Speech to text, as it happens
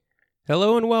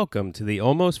Hello and welcome to The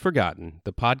Almost Forgotten,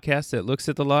 the podcast that looks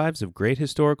at the lives of great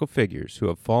historical figures who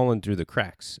have fallen through the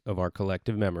cracks of our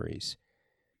collective memories.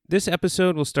 This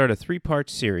episode will start a three-part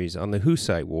series on the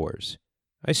Hussite Wars.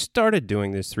 I started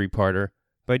doing this three-parter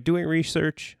by doing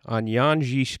research on Jan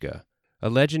Hus, a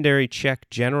legendary Czech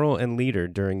general and leader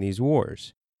during these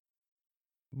wars.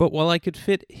 But while I could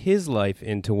fit his life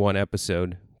into one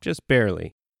episode, just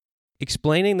barely,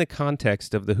 explaining the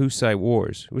context of the Hussite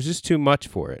Wars was just too much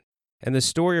for it, and the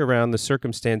story around the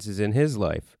circumstances in his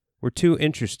life were too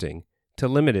interesting to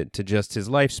limit it to just his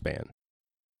lifespan.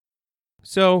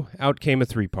 So, out came a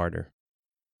three-parter.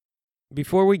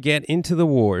 Before we get into the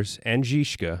wars and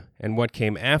Žižka and what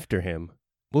came after him,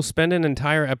 we'll spend an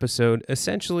entire episode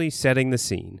essentially setting the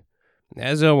scene.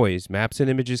 As always, maps and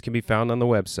images can be found on the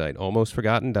website,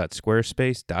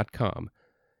 almostforgotten.squarespace.com.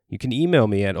 You can email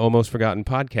me at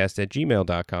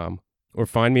almostforgottenpodcast@gmail.com or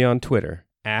find me on Twitter,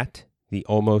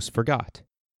 @thealmostforgot.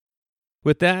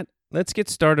 With that, let's get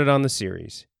started on the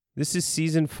series. This is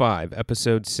Season 5,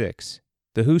 Episode 6,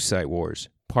 The Hussite Wars,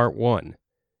 Part 1,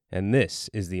 and this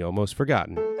is The Almost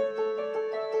Forgotten.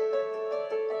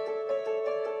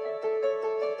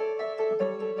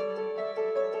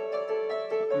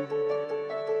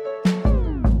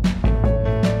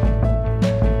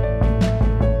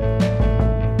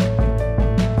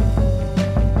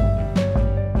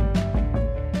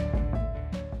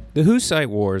 The Hussite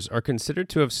Wars are considered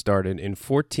to have started in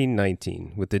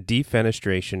 1419 with the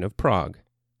defenestration of Prague.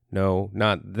 No,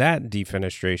 not that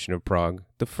defenestration of Prague,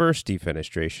 the first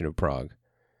defenestration of Prague.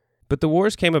 But the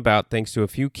wars came about thanks to a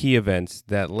few key events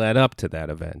that led up to that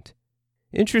event.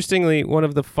 Interestingly, one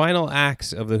of the final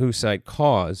acts of the Hussite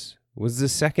cause was the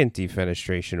second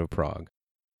defenestration of Prague.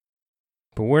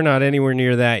 But we're not anywhere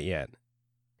near that yet.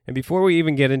 And before we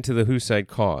even get into the Hussite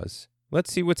cause,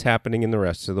 let's see what's happening in the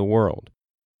rest of the world.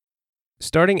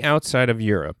 Starting outside of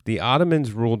Europe, the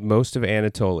Ottomans ruled most of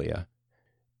Anatolia,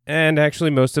 and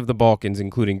actually most of the Balkans,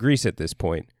 including Greece at this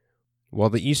point, while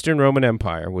the Eastern Roman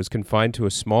Empire was confined to a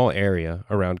small area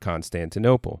around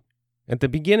Constantinople. At the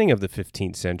beginning of the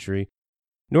 15th century,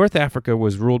 North Africa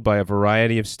was ruled by a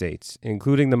variety of states,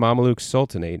 including the Mamluk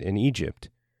Sultanate in Egypt.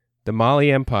 The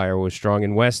Mali Empire was strong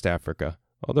in West Africa,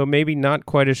 although maybe not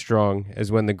quite as strong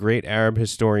as when the great Arab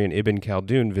historian Ibn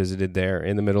Khaldun visited there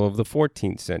in the middle of the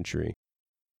 14th century.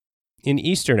 In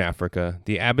Eastern Africa,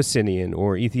 the Abyssinian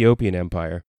or Ethiopian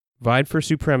Empire vied for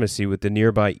supremacy with the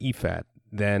nearby Ifat,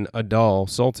 then Adal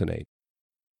Sultanate.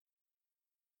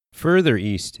 Further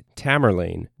east,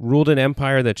 Tamerlane ruled an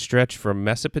empire that stretched from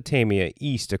Mesopotamia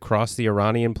east across the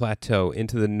Iranian plateau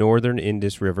into the northern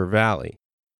Indus River Valley,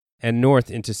 and north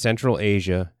into Central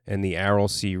Asia and the Aral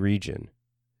Sea region.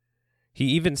 He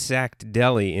even sacked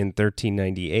Delhi in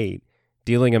 1398,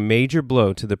 dealing a major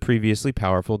blow to the previously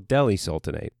powerful Delhi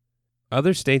Sultanate.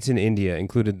 Other states in India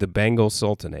included the Bengal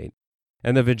Sultanate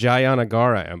and the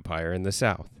Vijayanagara Empire in the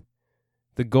south.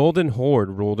 The Golden Horde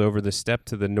ruled over the steppe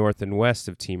to the north and west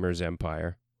of Timur's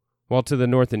empire, while to the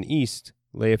north and east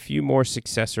lay a few more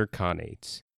successor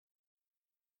khanates.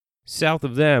 South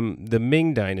of them, the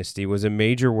Ming dynasty was a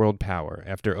major world power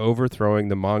after overthrowing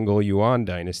the Mongol Yuan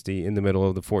dynasty in the middle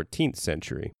of the 14th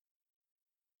century.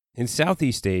 In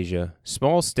Southeast Asia,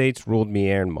 small states ruled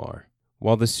Myanmar,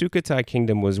 while the Sukhothai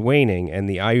kingdom was waning and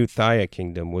the Ayutthaya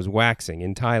kingdom was waxing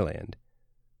in Thailand.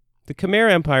 The Khmer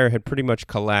Empire had pretty much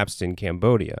collapsed in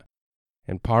Cambodia,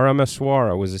 and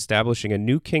Parameswara was establishing a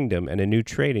new kingdom and a new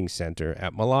trading center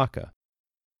at Malacca.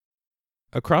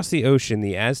 Across the ocean,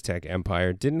 the Aztec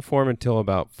Empire didn't form until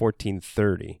about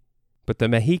 1430, but the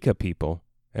Mexica people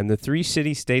and the three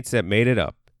city-states that made it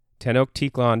up,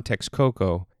 Tenochtitlan,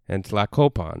 Texcoco, and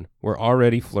Tlacopan, were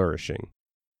already flourishing.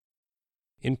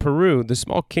 In Peru, the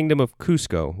small kingdom of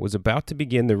Cusco was about to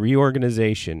begin the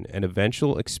reorganization and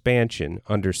eventual expansion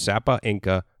under Sapa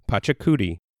Inca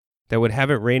Pachacuti that would have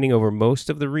it reigning over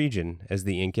most of the region as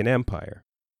the Incan Empire.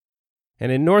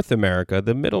 And in North America,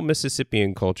 the Middle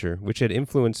Mississippian culture, which had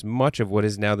influenced much of what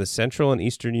is now the central and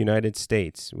eastern United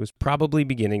States, was probably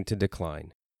beginning to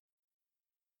decline.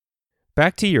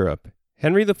 Back to Europe,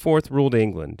 Henry IV ruled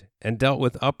England and dealt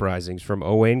with uprisings from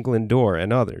Owain Glyndŵr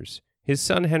and others. His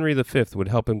son Henry V would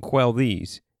help him quell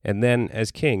these, and then, as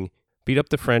king, beat up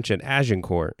the French at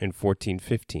Agincourt in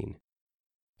 1415.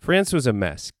 France was a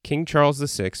mess. King Charles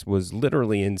VI was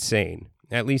literally insane,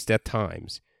 at least at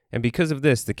times, and because of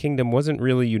this, the kingdom wasn't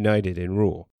really united in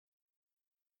rule.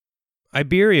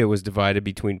 Iberia was divided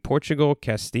between Portugal,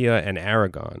 Castilla, and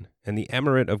Aragon, and the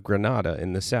Emirate of Granada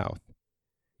in the south.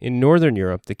 In northern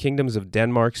Europe, the kingdoms of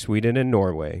Denmark, Sweden, and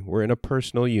Norway were in a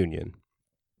personal union.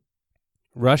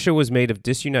 Russia was made of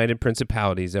disunited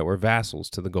principalities that were vassals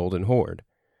to the Golden Horde.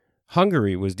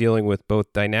 Hungary was dealing with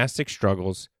both dynastic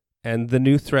struggles and the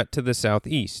new threat to the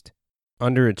southeast,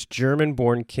 under its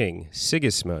German-born king,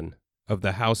 Sigismund, of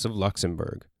the House of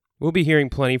Luxembourg. We'll be hearing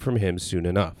plenty from him soon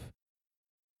enough.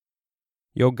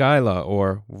 Jogaila,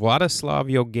 or Władysław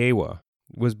Jogaila,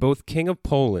 was both King of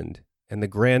Poland and the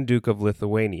Grand Duke of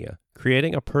Lithuania,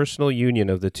 creating a personal union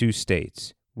of the two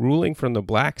states, ruling from the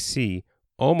Black Sea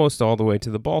almost all the way to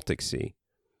the Baltic Sea.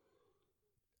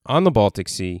 On the Baltic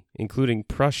Sea, including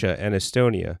Prussia and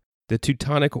Estonia, the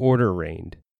Teutonic Order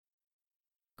reigned,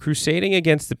 crusading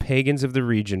against the pagans of the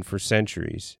region for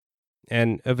centuries,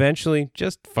 and eventually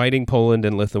just fighting Poland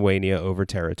and Lithuania over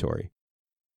territory.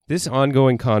 This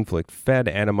ongoing conflict fed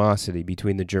animosity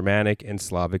between the Germanic and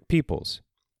Slavic peoples.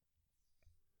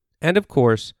 And of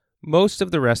course, most of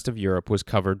the rest of Europe was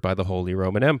covered by the Holy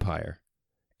Roman Empire.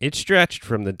 It stretched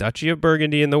from the Duchy of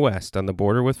Burgundy in the west on the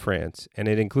border with France, and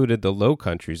it included the Low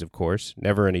Countries, of course,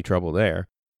 never any trouble there,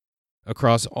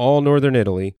 across all northern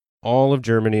Italy, all of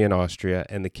Germany and Austria,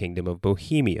 and the Kingdom of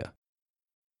Bohemia.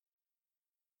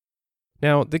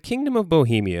 Now, the Kingdom of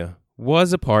Bohemia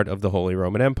was a part of the Holy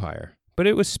Roman Empire, but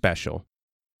it was special.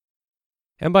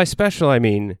 And by special, I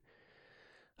mean,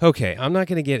 okay, I'm not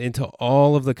going to get into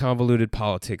all of the convoluted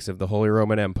politics of the Holy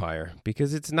Roman Empire,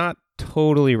 because it's not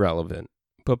totally relevant.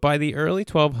 But by the early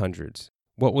 1200s,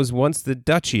 what was once the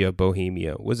Duchy of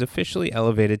Bohemia was officially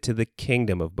elevated to the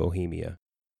Kingdom of Bohemia.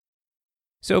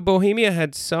 So Bohemia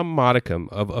had some modicum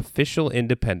of official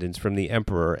independence from the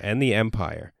emperor and the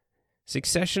empire.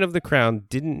 Succession of the crown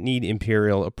didn't need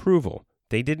imperial approval.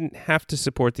 They didn't have to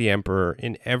support the emperor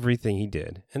in everything he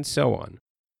did, and so on.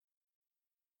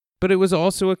 But it was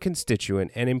also a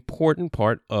constituent and important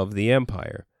part of the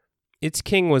empire. Its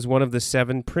king was one of the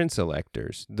 7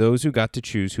 prince-electors, those who got to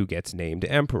choose who gets named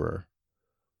emperor.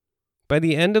 By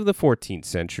the end of the 14th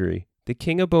century, the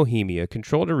King of Bohemia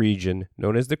controlled a region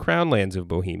known as the Crown Lands of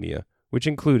Bohemia, which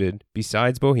included,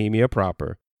 besides Bohemia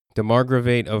proper, the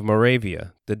Margravate of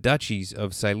Moravia, the duchies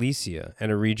of Silesia,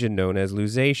 and a region known as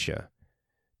Lusatia.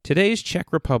 Today's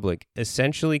Czech Republic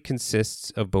essentially consists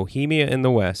of Bohemia in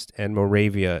the west and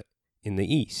Moravia in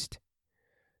the east.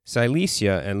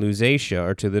 Silesia and Lusatia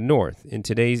are to the north in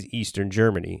today's eastern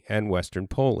Germany and western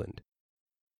Poland.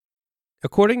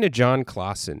 According to John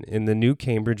Clausen in the New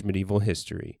Cambridge Medieval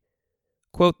History,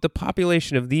 quote, the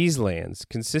population of these lands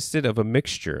consisted of a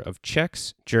mixture of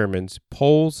Czechs, Germans,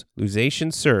 Poles,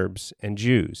 Lusatian Serbs, and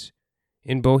Jews.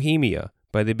 In Bohemia,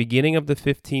 by the beginning of the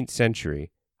 15th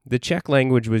century, the Czech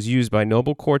language was used by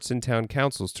noble courts and town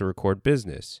councils to record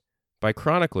business, by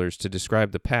chroniclers to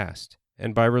describe the past,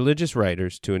 and by religious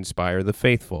writers to inspire the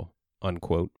faithful,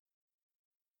 unquote.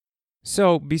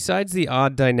 So, besides the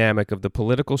odd dynamic of the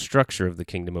political structure of the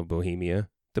Kingdom of Bohemia,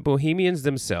 the Bohemians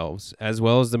themselves, as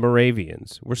well as the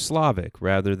Moravians, were Slavic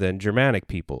rather than Germanic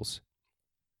peoples.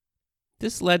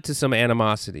 This led to some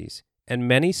animosities, and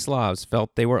many Slavs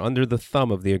felt they were under the thumb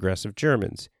of the aggressive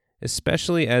Germans,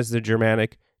 especially as the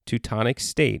Germanic Teutonic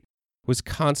state was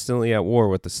constantly at war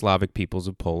with the Slavic peoples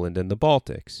of Poland and the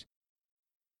Baltics.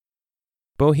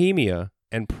 Bohemia,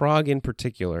 and Prague in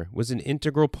particular, was an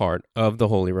integral part of the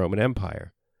Holy Roman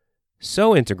Empire.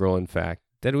 So integral, in fact,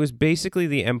 that it was basically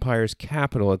the empire's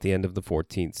capital at the end of the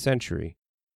 14th century.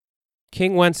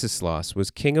 King Wenceslas was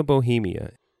king of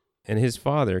Bohemia, and his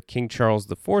father, King Charles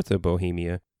IV of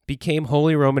Bohemia, became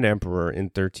Holy Roman Emperor in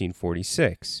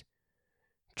 1346.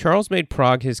 Charles made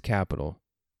Prague his capital,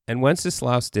 and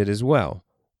Wenceslas did as well,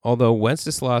 although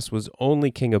Wenceslas was only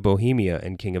king of Bohemia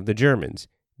and king of the Germans,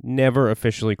 never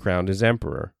officially crowned as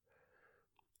emperor.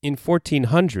 In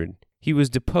 1400, he was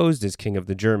deposed as king of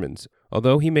the Germans,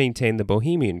 although he maintained the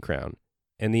Bohemian crown,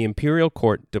 and the imperial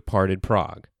court departed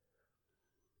Prague.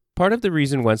 Part of the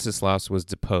reason Wenceslas was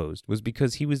deposed was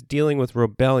because he was dealing with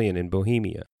rebellion in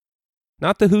Bohemia.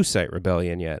 Not the Hussite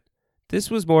rebellion yet. This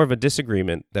was more of a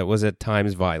disagreement that was at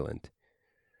times violent.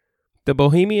 The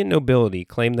Bohemian nobility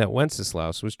claimed that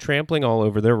Wenceslas was trampling all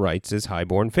over their rights as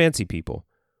high-born fancy people.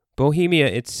 Bohemia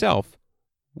itself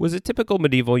was a typical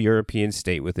medieval European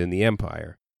state within the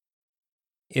empire.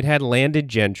 It had landed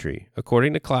gentry.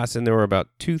 According to Clausen, there were about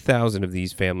 2,000 of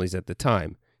these families at the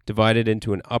time, divided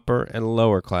into an upper and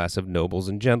lower class of nobles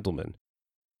and gentlemen.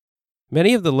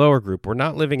 Many of the lower group were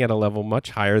not living at a level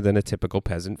much higher than a typical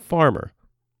peasant farmer.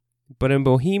 But in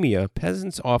Bohemia,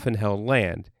 peasants often held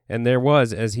land, and there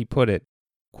was, as he put it,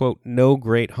 quote, no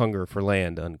great hunger for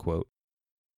land, unquote.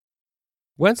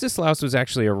 Wenceslas was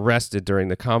actually arrested during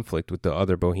the conflict with the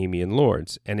other Bohemian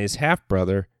lords, and his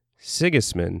half-brother,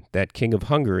 Sigismund, that king of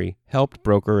Hungary, helped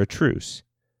broker a truce.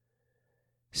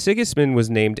 Sigismund was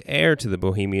named heir to the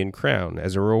Bohemian crown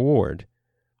as a reward.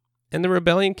 and the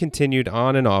rebellion continued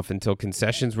on and off until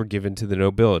concessions were given to the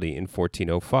nobility in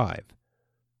 1405.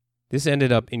 This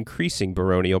ended up increasing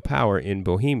baronial power in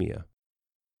Bohemia.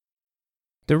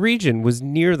 The region was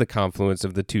near the confluence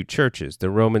of the two churches, the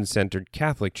Roman-centered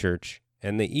Catholic Church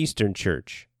and the Eastern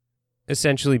Church,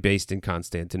 essentially based in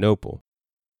Constantinople.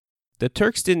 The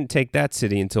Turks didn't take that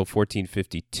city until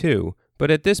 1452, but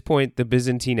at this point the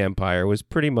Byzantine Empire was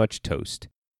pretty much toast.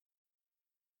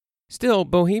 Still,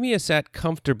 Bohemia sat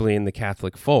comfortably in the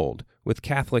Catholic fold, with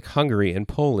Catholic Hungary and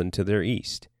Poland to their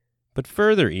east. But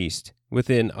further east,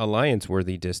 within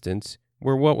alliance-worthy distance,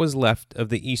 were what was left of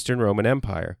the Eastern Roman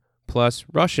Empire, plus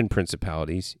Russian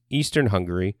principalities, Eastern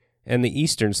Hungary, and the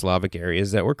Eastern Slavic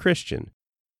areas that were Christian.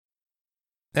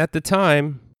 At the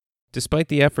time, despite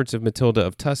the efforts of Matilda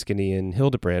of Tuscany and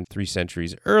Hildebrand 3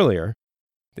 centuries earlier,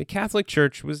 the Catholic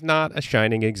Church was not a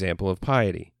shining example of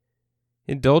piety.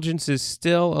 Indulgences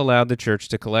still allowed the church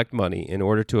to collect money in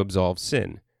order to absolve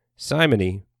sin.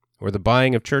 Simony, or the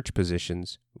buying of church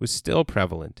positions, was still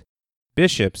prevalent.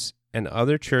 Bishops and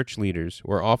other church leaders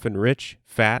were often rich,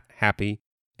 fat, happy,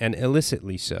 and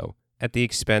illicitly so, at the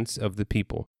expense of the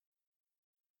people.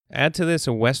 Add to this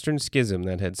a Western schism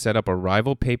that had set up a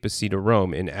rival papacy to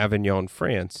Rome in Avignon,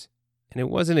 France, and it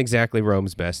wasn't exactly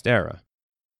Rome's best era.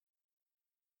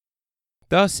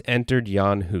 Thus entered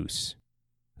Jan Hus.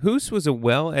 Hus was a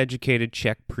well-educated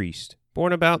Czech priest,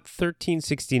 born about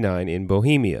 1369 in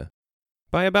Bohemia.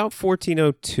 By about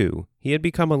 1402, he had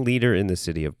become a leader in the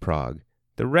city of Prague,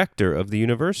 the rector of the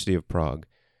University of Prague,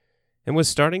 and was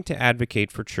starting to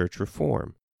advocate for church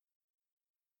reform.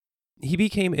 He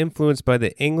became influenced by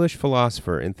the English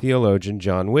philosopher and theologian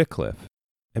John Wycliffe,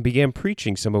 and began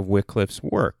preaching some of Wycliffe's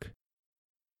work.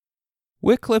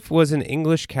 Wycliffe was an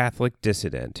English Catholic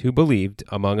dissident who believed,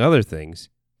 among other things,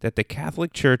 that the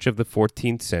Catholic Church of the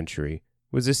 14th century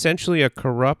was essentially a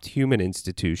corrupt human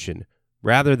institution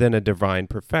rather than a divine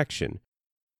perfection,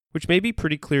 which may be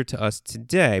pretty clear to us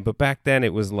today, but back then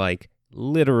it was like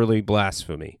literally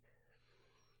blasphemy.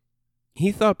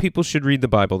 He thought people should read the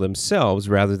Bible themselves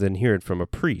rather than hear it from a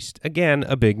priest. Again,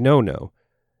 a big no-no.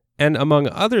 And among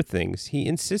other things, he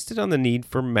insisted on the need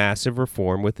for massive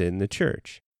reform within the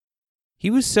church. He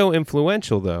was so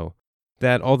influential, though,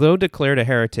 that although declared a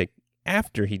heretic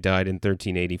after he died in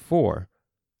 1384,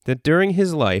 that during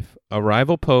his life, a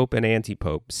rival pope and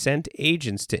anti-pope sent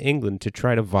agents to England to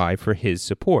try to vie for his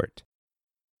support.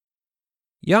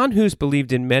 Jan Hus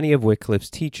believed in many of Wycliffe's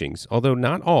teachings, although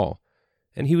not all,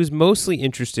 and he was mostly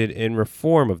interested in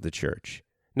reform of the church.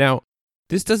 Now,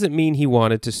 this doesn't mean he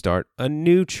wanted to start a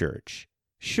new church.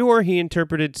 Sure, he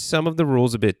interpreted some of the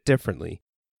rules a bit differently,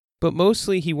 but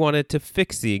mostly he wanted to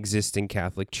fix the existing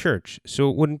Catholic Church so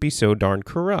it wouldn't be so darn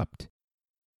corrupt.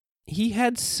 He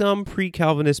had some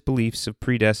pre-Calvinist beliefs of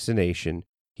predestination.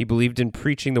 He believed in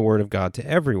preaching the Word of God to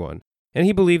everyone, and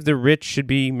he believed the rich should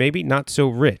be maybe not so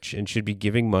rich and should be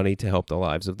giving money to help the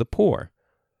lives of the poor.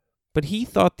 But he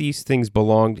thought these things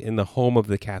belonged in the home of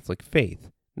the Catholic faith,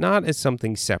 not as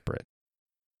something separate.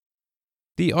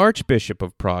 The Archbishop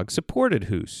of Prague supported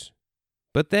Hus,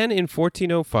 but then in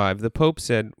 1405 the Pope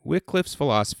said Wycliffe's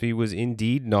philosophy was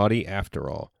indeed naughty after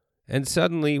all, and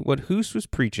suddenly what Hus was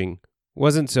preaching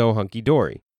wasn't so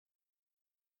hunky-dory.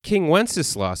 King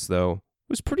Wenceslas, though,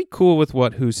 was pretty cool with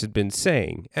what Hus had been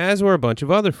saying, as were a bunch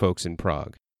of other folks in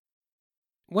Prague.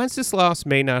 Wenceslas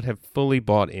may not have fully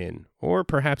bought in, or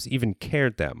perhaps even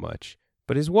cared that much,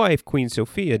 but his wife, Queen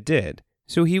Sophia, did,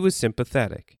 so he was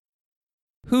sympathetic.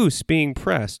 Hus, being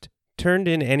pressed, turned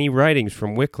in any writings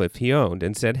from Wycliffe he owned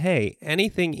and said, hey,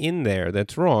 anything in there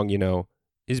that's wrong,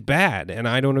 is bad, and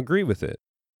I don't agree with it.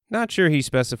 Not sure he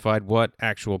specified what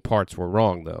actual parts were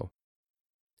wrong, though.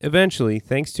 Eventually,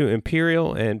 thanks to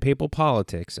imperial and papal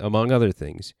politics, among other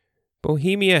things,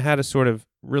 Bohemia had a sort of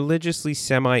religiously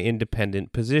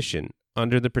semi-independent position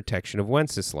under the protection of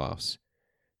Wenceslas.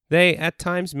 They, at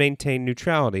times, maintained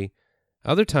neutrality,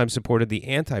 other times supported the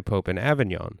anti-pope in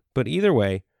Avignon, but either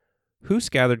way, Hus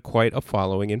gathered quite a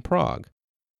following in Prague.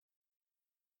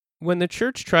 When the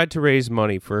church tried to raise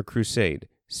money for a crusade,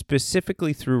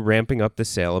 specifically through ramping up the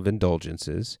sale of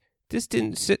indulgences, this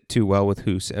didn't sit too well with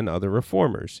Hus and other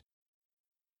reformers.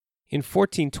 In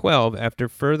 1412, after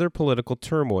further political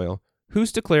turmoil,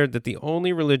 Hus declared that the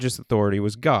only religious authority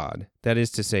was God, that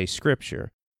is to say,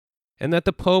 Scripture, and that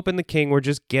the Pope and the King were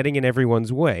just getting in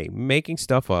everyone's way, making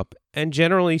stuff up, and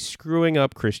generally screwing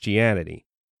up Christianity.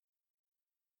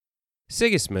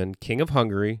 Sigismund, King of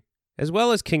Hungary, as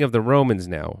well as King of the Romans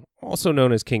now, also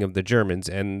known as King of the Germans,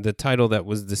 and the title that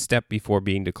was the step before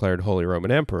being declared Holy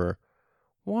Roman Emperor,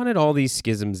 wanted all these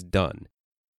schisms done.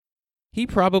 He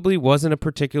probably wasn't a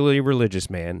particularly religious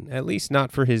man, at least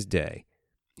not for his day.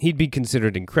 He'd be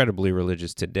considered incredibly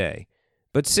religious today.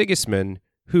 But Sigismund,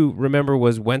 who, remember,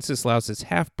 was Wenceslaus's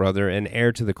half-brother and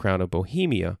heir to the crown of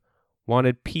Bohemia,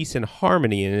 wanted peace and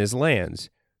harmony in his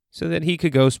lands, so that he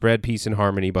could go spread peace and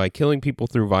harmony by killing people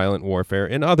through violent warfare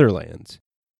in other lands.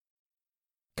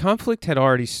 Conflict had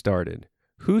already started.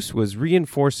 Hus was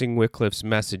reinforcing Wycliffe's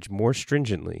message more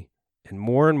stringently, and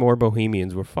more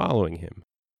Bohemians were following him.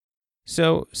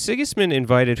 So Sigismund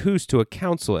invited Hus to a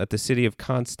council at the city of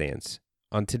Constance,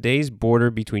 on today's border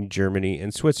between Germany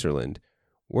and Switzerland,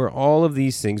 where all of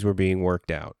these things were being worked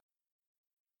out.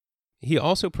 He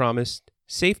also promised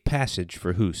safe passage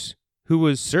for Hus, who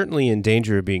was certainly in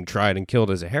danger of being tried and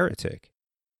killed as a heretic.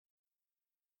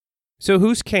 So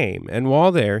Hus came, and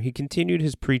while there, he continued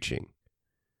his preaching.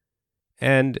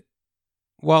 And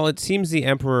while it seems the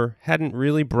emperor hadn't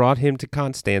really brought him to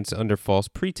Constance under false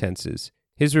pretenses,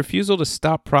 his refusal to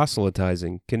stop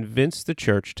proselytizing convinced the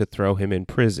church to throw him in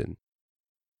prison.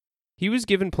 He was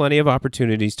given plenty of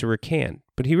opportunities to recant,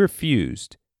 but he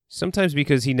refused, sometimes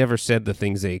because he never said the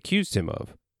things they accused him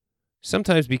of,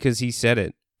 sometimes because he said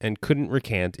it and couldn't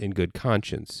recant in good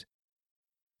conscience.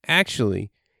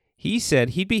 Actually, he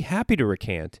said he'd be happy to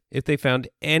recant if they found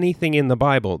anything in the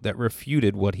Bible that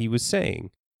refuted what he was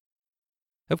saying.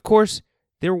 Of course,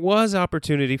 there was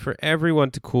opportunity for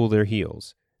everyone to cool their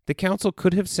heels. The council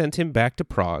could have sent him back to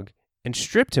Prague and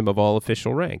stripped him of all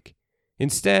official rank.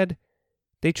 Instead,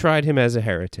 they tried him as a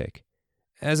heretic,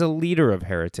 as a leader of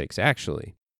heretics,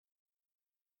 actually.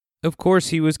 Of course,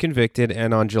 he was convicted,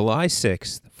 and on July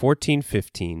 6,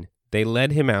 1415, they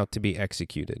led him out to be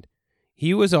executed.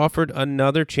 He was offered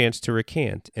another chance to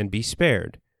recant and be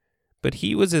spared, but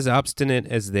he was as obstinate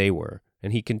as they were,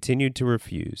 and he continued to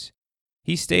refuse.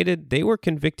 He stated they were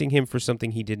convicting him for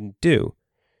something he didn't do,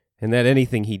 and that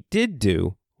anything he did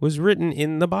do was written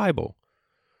in the Bible.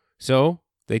 So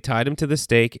they tied him to the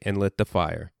stake and lit the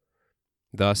fire.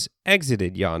 Thus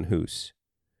exited Jan Hus.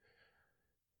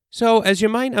 So, as you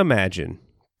might imagine,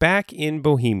 back in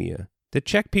Bohemia, the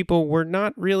Czech people were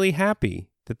not really happy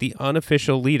that the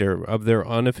unofficial leader of their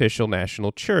unofficial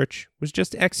national church was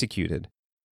just executed.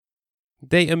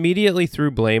 They immediately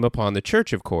threw blame upon the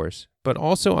church, of course, but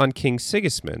also on King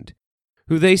Sigismund,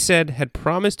 who they said had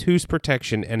promised Hus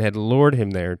protection and had lured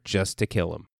him there just to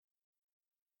kill him.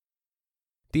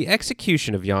 The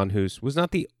execution of Jan Hus was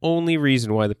not the only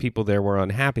reason why the people there were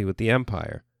unhappy with the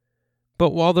empire.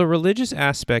 But while the religious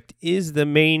aspect is the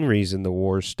main reason the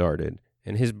wars started,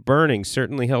 and his burning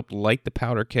certainly helped light the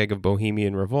powder keg of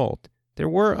Bohemian revolt, there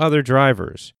were other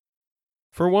drivers.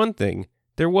 For one thing,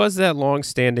 there was that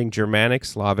long-standing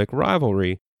Germanic-Slavic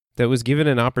rivalry that was given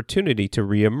an opportunity to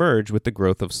re-emerge with the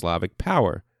growth of Slavic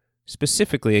power,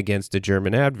 specifically against a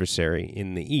German adversary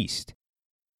in the east.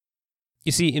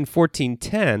 You see, in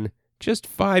 1410, just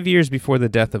 5 years before the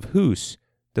death of Hus,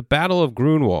 the Battle of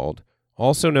Grunwald,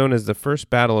 also known as the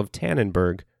First Battle of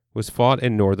Tannenberg, was fought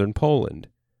in northern Poland.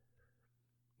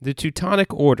 The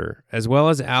Teutonic Order, as well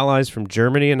as allies from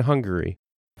Germany and Hungary,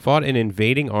 fought an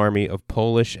invading army of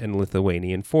Polish and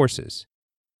Lithuanian forces.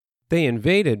 They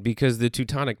invaded because the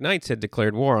Teutonic Knights had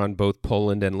declared war on both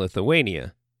Poland and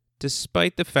Lithuania,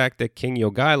 despite the fact that King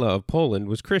Jogaila of Poland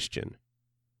was Christian.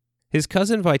 His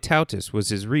cousin Vytautas was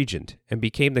his regent and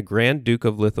became the Grand Duke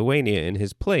of Lithuania in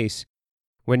his place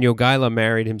when Jogaila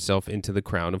married himself into the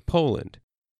crown of Poland.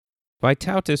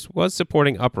 Vytautas was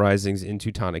supporting uprisings in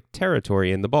Teutonic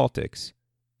territory in the Baltics.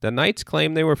 The Knights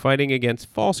claimed they were fighting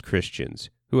against false Christians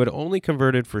who had only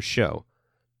converted for show,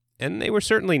 and they were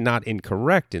certainly not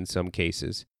incorrect in some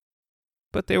cases,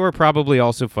 but they were probably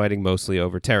also fighting mostly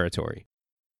over territory.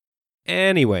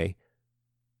 Anyway,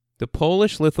 the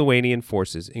Polish-Lithuanian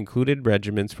forces included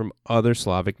regiments from other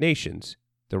Slavic nations,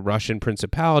 the Russian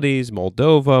principalities,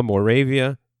 Moldova,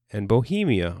 Moravia, and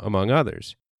Bohemia, among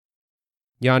others.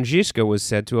 Jan Hus was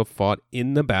said to have fought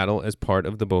in the battle as part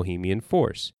of the Bohemian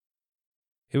force.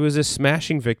 It was a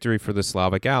smashing victory for the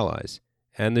Slavic allies,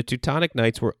 and the Teutonic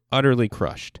Knights were utterly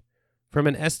crushed. From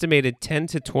an estimated 10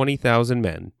 to 20,000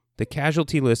 men, the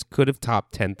casualty list could have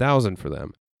topped 10,000 for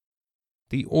them.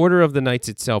 The Order of the Knights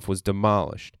itself was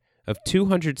demolished. Of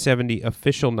 270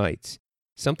 official knights,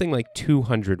 something like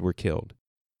 200 were killed.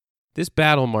 This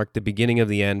battle marked the beginning of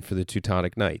the end for the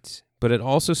Teutonic Knights, but it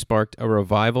also sparked a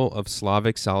revival of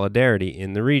Slavic solidarity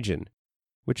in the region,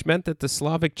 which meant that the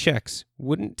Slavic Czechs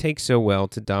wouldn't take so well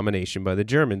to domination by the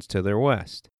Germans to their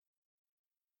west.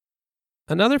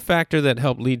 Another factor that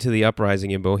helped lead to the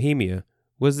uprising in Bohemia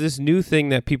was this new thing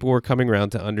that people were coming around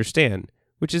to understand,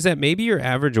 which is that maybe your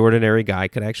average ordinary guy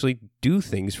could actually do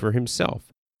things for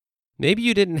himself. Maybe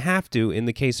you didn't have to, in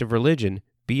the case of religion,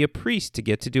 be a priest to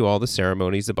get to do all the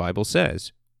ceremonies the Bible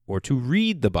says, or to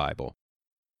read the Bible.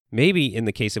 Maybe in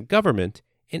the case of government,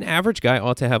 an average guy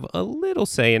ought to have a little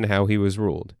say in how he was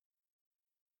ruled.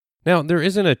 Now, there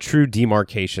isn't a true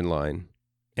demarcation line,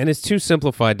 and it's too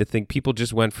simplified to think people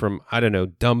just went from,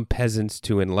 dumb peasants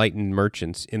to enlightened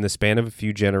merchants in the span of a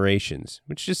few generations,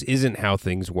 which just isn't how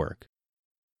things work.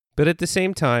 But at the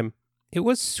same time, it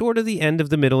was sort of the end of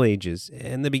the Middle Ages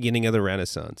and the beginning of the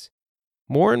Renaissance.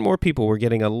 More and more people were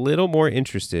getting a little more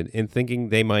interested in thinking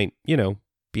they might,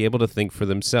 be able to think for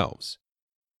themselves.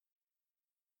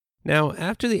 Now,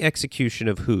 after the execution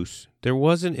of Hus, there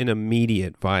wasn't an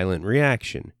immediate violent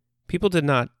reaction. People did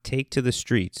not take to the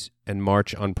streets and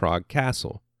march on Prague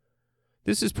Castle.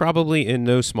 This is probably in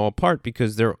no small part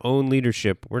because their own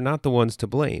leadership were not the ones to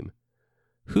blame.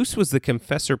 Hus was the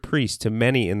confessor priest to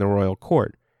many in the royal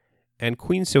court, and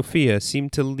Queen Sophia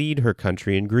seemed to lead her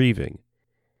country in grieving.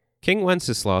 King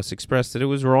Wenceslaus expressed that it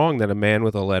was wrong that a man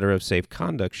with a letter of safe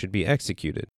conduct should be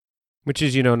executed, which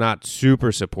is, not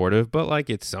super supportive, but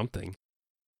it's something.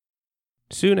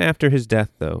 Soon after his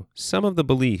death, though, some of the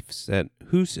beliefs that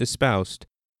Hus espoused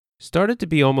started to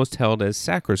be almost held as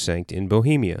sacrosanct in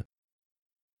Bohemia.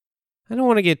 I don't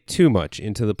want to get too much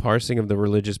into the parsing of the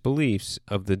religious beliefs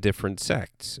of the different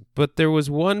sects, but there was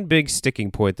one big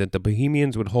sticking point that the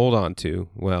Bohemians would hold on to,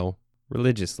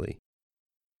 religiously.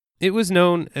 It was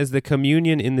known as the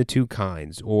communion in the two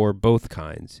kinds, or both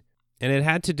kinds, and it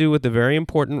had to do with the very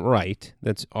important rite,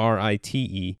 that's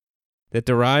R-I-T-E, that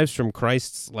derives from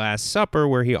Christ's Last Supper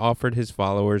where he offered his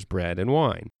followers bread and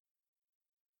wine.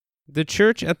 The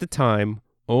church at the time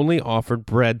only offered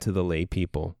bread to the lay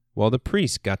people, while the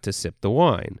priest got to sip the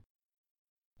wine.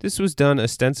 This was done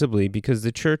ostensibly because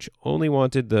the church only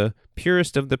wanted the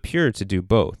purest of the pure to do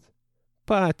both.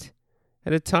 But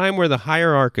at a time where the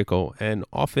hierarchical and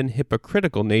often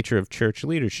hypocritical nature of church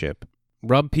leadership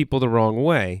rubbed people the wrong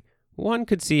way, one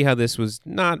could see how this was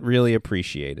not really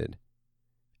appreciated.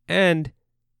 And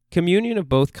communion of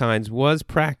both kinds was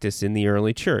practiced in the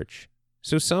early church,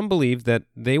 so some believed that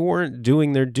they weren't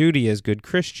doing their duty as good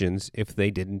Christians if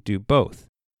they didn't do both.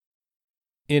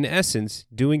 In essence,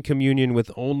 doing communion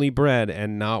with only bread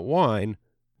and not wine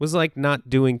was like not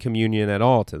doing communion at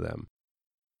all to them.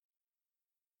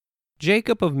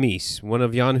 Jacob of Mies, one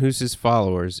of Jan Hus's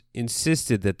followers,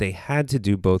 insisted that they had to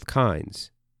do both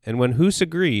kinds, and when Hus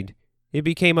agreed, it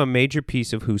became a major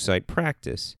piece of Hussite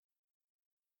practice.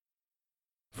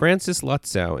 Francis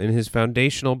Lutzow, in his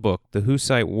foundational book, The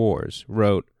Hussite Wars,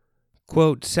 wrote,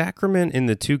 quote, "Sacrament in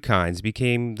the two kinds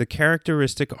became the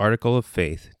characteristic article of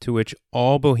faith to which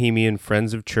all Bohemian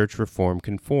friends of church reform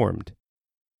conformed.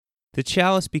 The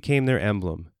chalice became their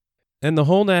emblem, and the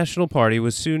whole national party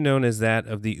was soon known as that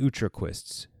of the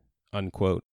Utrechists."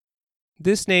 Unquote.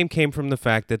 This name came from the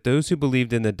fact that those who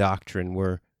believed in the doctrine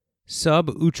were sub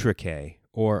utricae,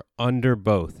 or under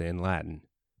both in Latin.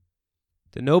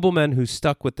 The noblemen who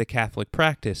stuck with the Catholic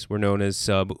practice were known as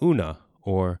sub una,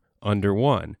 or under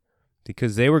one,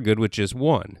 because they were good with just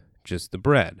one, just the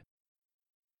bread.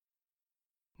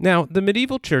 Now, the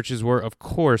medieval churches were, of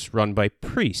course, run by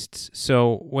priests,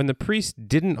 so when the priests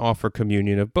didn't offer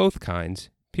communion of both kinds,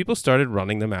 people started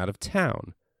running them out of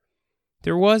town.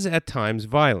 There was, at times,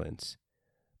 violence.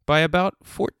 By about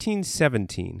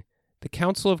 1417, the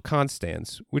Council of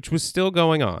Constance, which was still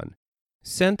going on,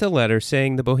 sent a letter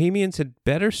saying the Bohemians had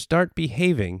better start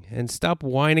behaving and stop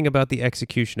whining about the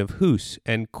execution of Hus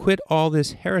and quit all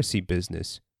this heresy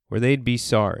business, or they'd be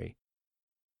sorry.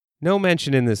 No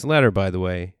mention in this letter, by the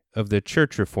way, of the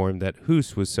church reform that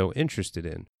Hus was so interested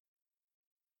in.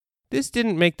 This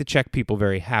didn't make the Czech people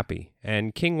very happy,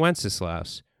 and King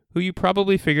Wenceslaus, who you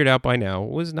probably figured out by now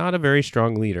was not a very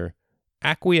strong leader,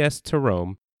 acquiesced to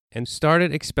Rome and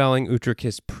started expelling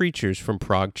Utrechist preachers from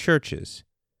Prague churches.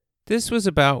 This was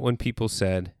about when people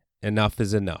said, enough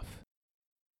is enough.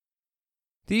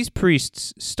 These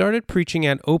priests started preaching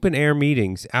at open-air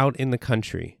meetings out in the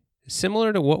country,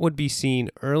 similar to what would be seen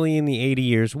early in the 80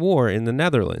 Years' War in the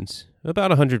Netherlands,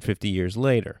 about 150 years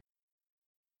later.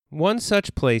 One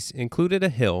such place included a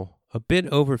hill a bit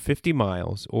over 50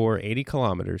 miles, or 80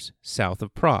 kilometers, south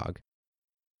of Prague.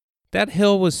 That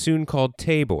hill was soon called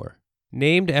Tabor,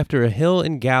 named after a hill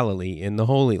in Galilee in the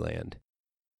Holy Land.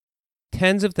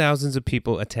 Tens of thousands of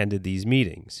people attended these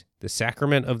meetings, the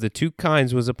sacrament of the two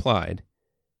kinds was applied,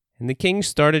 and the king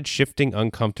started shifting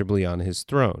uncomfortably on his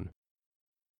throne.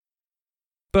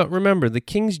 But remember, the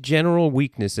king's general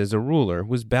weakness as a ruler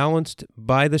was balanced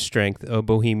by the strength of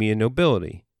Bohemian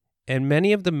nobility, and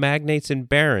many of the magnates and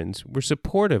barons were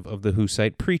supportive of the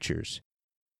Hussite preachers.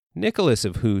 Nicholas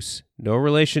of Hus, no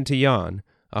relation to Jan,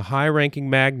 a high-ranking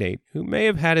magnate who may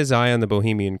have had his eye on the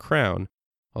Bohemian crown,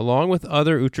 along with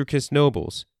other Utrechist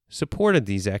nobles, supported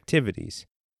these activities.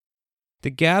 The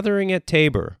gathering at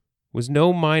Tabor was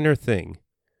no minor thing.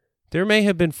 There may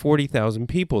have been 40,000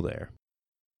 people there.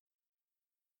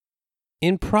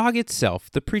 In Prague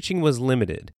itself, the preaching was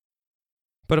limited,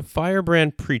 but a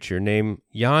firebrand preacher named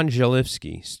Jan Hus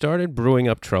started brewing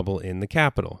up trouble in the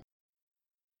capital.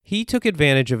 He took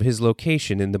advantage of his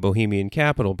location in the Bohemian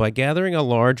capital by gathering a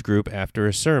large group after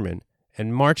a sermon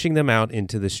and marching them out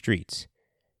into the streets.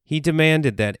 He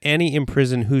demanded that any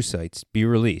imprisoned Hussites be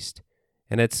released,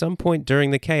 and at some point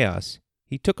during the chaos,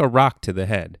 he took a rock to the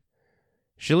head.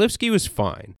 Zalewski was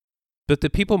fine, but the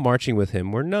people marching with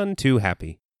him were none too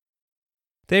happy.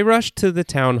 They rushed to the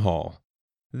town hall.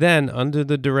 Then, under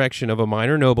the direction of a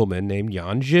minor nobleman named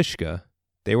Jan Hus,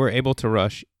 they were able to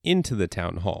rush into the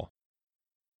town hall.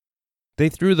 They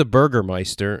threw the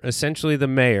Burgermeister, essentially the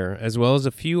mayor, as well as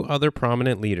a few other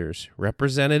prominent leaders,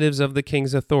 representatives of the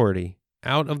king's authority,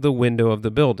 out of the window of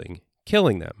the building,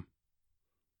 killing them.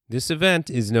 This event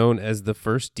is known as the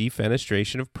First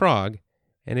Defenestration of Prague,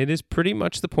 and it is pretty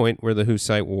much the point where the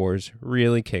Hussite Wars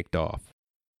really kicked off.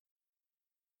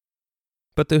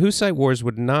 But the Hussite Wars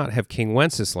would not have King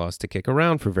Wenceslaus to kick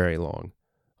around for very long,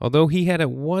 although he had at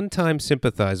one time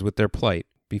sympathized with their plight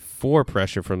before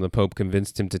pressure from the Pope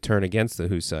convinced him to turn against the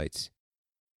Hussites.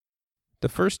 The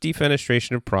First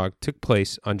Defenestration of Prague took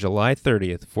place on July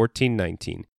 30th,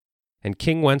 1419, and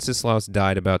King Wenceslaus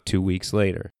died about 2 weeks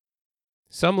later.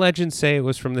 Some legends say it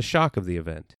was from the shock of the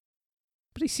event,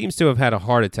 but he seems to have had a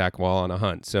heart attack while on a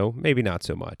hunt, so maybe not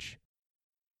so much.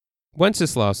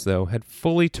 Wenceslaus, though, had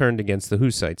fully turned against the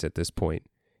Hussites at this point.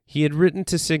 He had written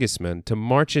to Sigismund to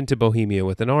march into Bohemia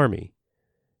with an army.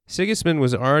 Sigismund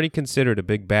was already considered a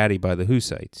big baddie by the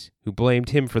Hussites, who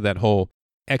blamed him for that whole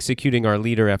executing our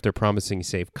leader after promising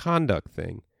safe conduct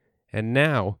thing. And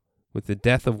now, with the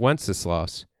death of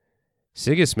Wenceslaus,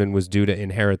 Sigismund was due to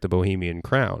inherit the Bohemian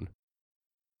crown.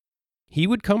 He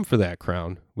would come for that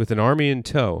crown, with an army in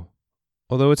tow,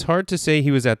 although it's hard to say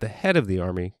he was at the head of the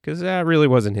army, because that really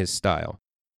wasn't his style.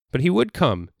 But he would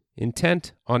come,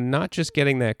 intent on not just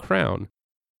getting that crown,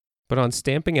 but on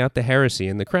stamping out the heresy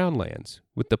in the crown lands,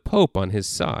 with the Pope on his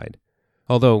side,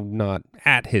 although not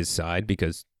at his side,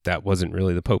 because that wasn't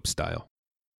really the Pope's style.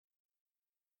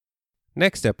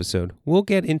 Next episode, we'll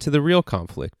get into the real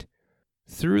conflict,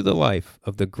 through the life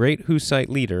of the great Hussite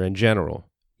leader and general,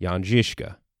 Jan Hus.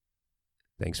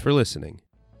 Thanks for listening.